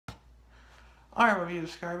Alright, review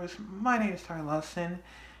subscribers, my name is Ty Lawson,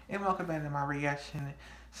 and welcome back to my reaction.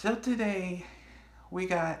 So today, we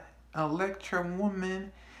got Electra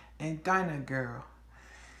Woman and Dyna Girl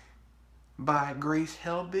by Grace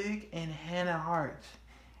Helbig and Hannah Hart.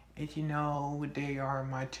 And you know, they are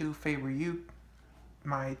my two favorite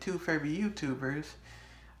YouTubers.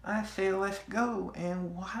 I say let's go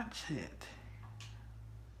and watch it.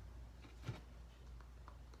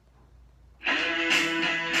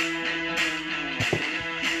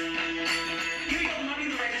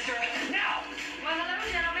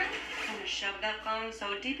 Shove that phone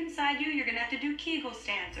so deep inside you, you're gonna have to do Kegel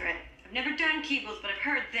stands, or I've never done Kegels, but I've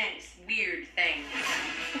heard things, weird things.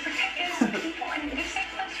 We protect innocent people, and we've saved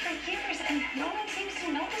lives for years, and no one seems to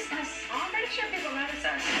notice us. Oh, I'm pretty sure people notice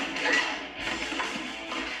us.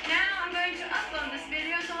 Now I'm going to upload this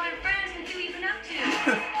video so my friends can see what you've been up to.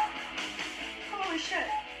 Holy shit.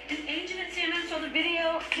 An agent at CNN saw the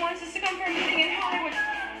video, wants us to come for a meeting in Hollywood.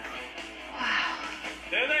 Wow.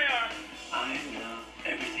 There they are. I know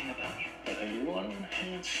everything about you. But everyone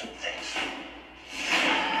has some things.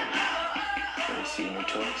 Ever seen your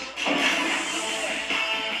toys?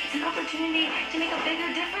 It's an opportunity to make a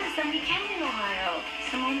bigger difference than we can in Ohio.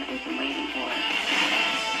 It's the moment we've been waiting for. Electra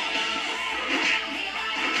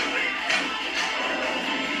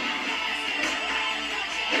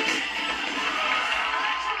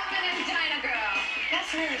Woman and Dyna Girl.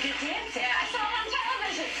 That's really good dancing. Yeah, I saw it on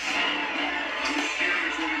television. Two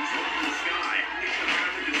scary women's up in the sky. They should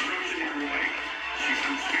have the destruction in her wake. She's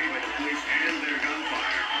unscathed by the police and their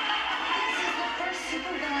gunfire. This is the first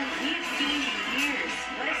supervillain we've seen in years.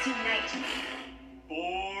 Let us unite.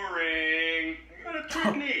 Boring. You got a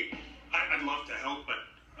technique. I'd love to help, but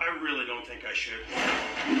I really don't think I should.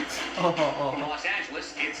 From Los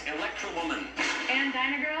Angeles, it's Electra Woman. And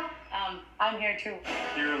Dyna Girl, I'm here too.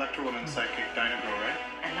 You're Electra Woman's psychic, Dyna Girl, right?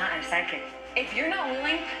 I'm not a psychic. If you're not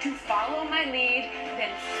willing to follow my lead,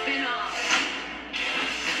 then spin off.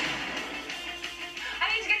 I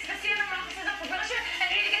need to get to the CNN offices up for brochure, and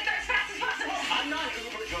I need to get there as fast as possible. I'm not an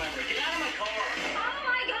Uber driver. Get out of my car. Oh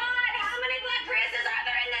my God! How many black Priuses are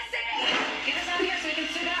there in this city? Get us out of here so we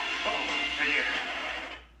can suit up. Oh, right here.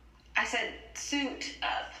 I said suit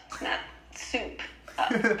up, not soup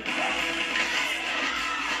up.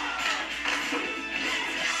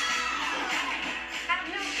 Have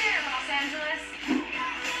no fear, Los Angeles.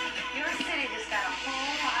 Your city just got a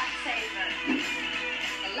whole lot safer.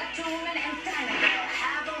 Electra Woman and Dyna Girl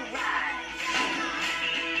have arrived.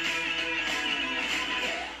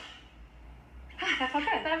 That felt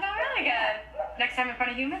good. That felt really good. Next time in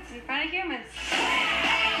front of humans, in front of humans.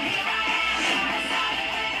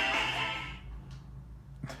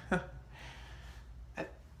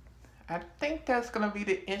 I think that's gonna be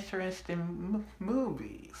the interesting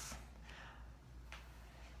movies.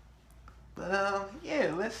 But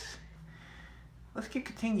yeah, let's keep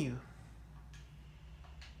continue.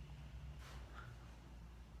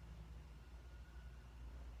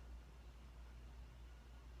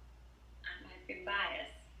 I might be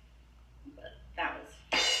biased, but that was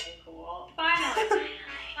really cool. Finally.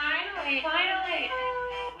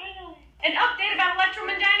 An update about Electra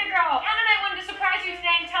Woman and Dyna Girl. Hannah and I wanted to surprise you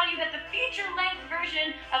today and tell you that the feature-length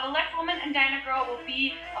version of Electra Woman and Dyna Girl will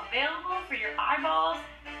be available for your eyeballs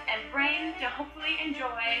and brain to hopefully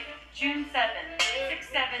enjoy June 7th,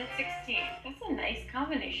 6/7/16. That's a nice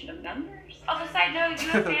combination of numbers. Also, side note,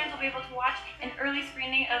 US fans will be able to watch an early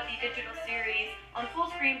screening of the digital series on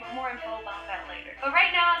full screen, but more info about that later. But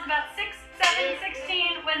right now, it's about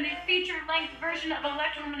 6/7/16 when the feature-length version of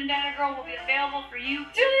Electra Woman and Dyna Girl will be available for you.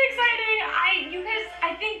 It's really exciting! You guys,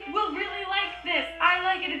 I think, will really like this. I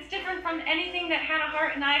like it. It's different from anything that Hannah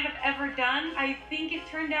Hart and I have ever done. I think it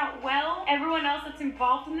turned out well. Everyone else that's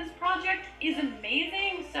involved in this project is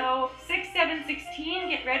amazing. So 6/7/16,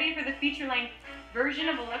 get ready for the feature-length version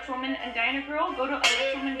of Electra Woman and Dyna Girl. Go to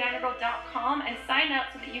electrawomandynagirl.com and sign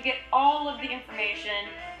up so that you get all of the information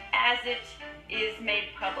as it is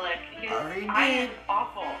made public. Because I am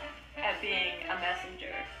awful at being a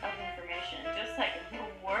messenger of information. Just like the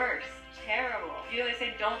worst. Terrible. You know, they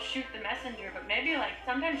say don't shoot the messenger, but maybe like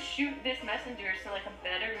sometimes shoot this messenger so like a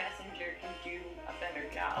better messenger can do a better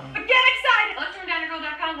job. But get excited!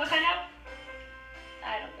 electrawomandynagirl.com, go sign up.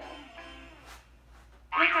 I don't know.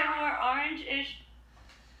 Look at more orange-ish.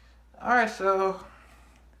 Alright, so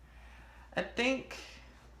I think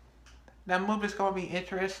that movie's gonna be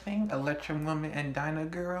interesting. Electra Woman and Dyna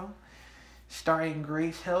Girl, starring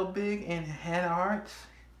Grace Helbig and Hannah Hart.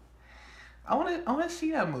 I wanna see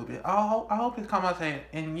that movie. I hope it comes out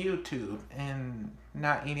in YouTube and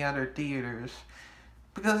not any other theaters,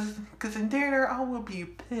 because in theater I will be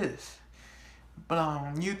pissed. But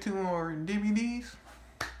YouTube or DVDs,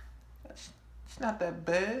 it's not that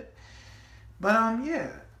bad. But yeah.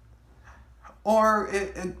 Or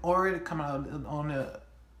it come out on the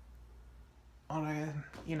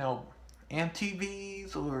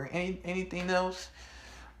MTVs or anything else.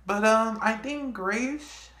 But I think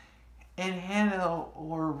Grace and Hannah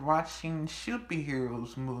are watching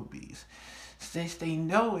superheroes movies. Since they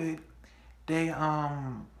know it, they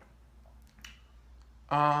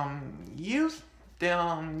use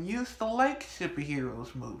used to like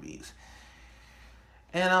superheroes movies.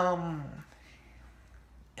 And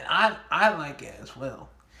I like it as well.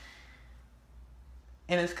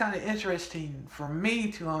 And it's kind of interesting for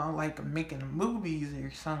me to like making movies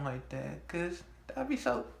or something like that, cause that'd be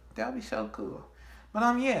so cool.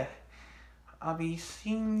 But yeah, I'll be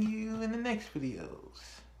seeing you in the next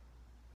videos.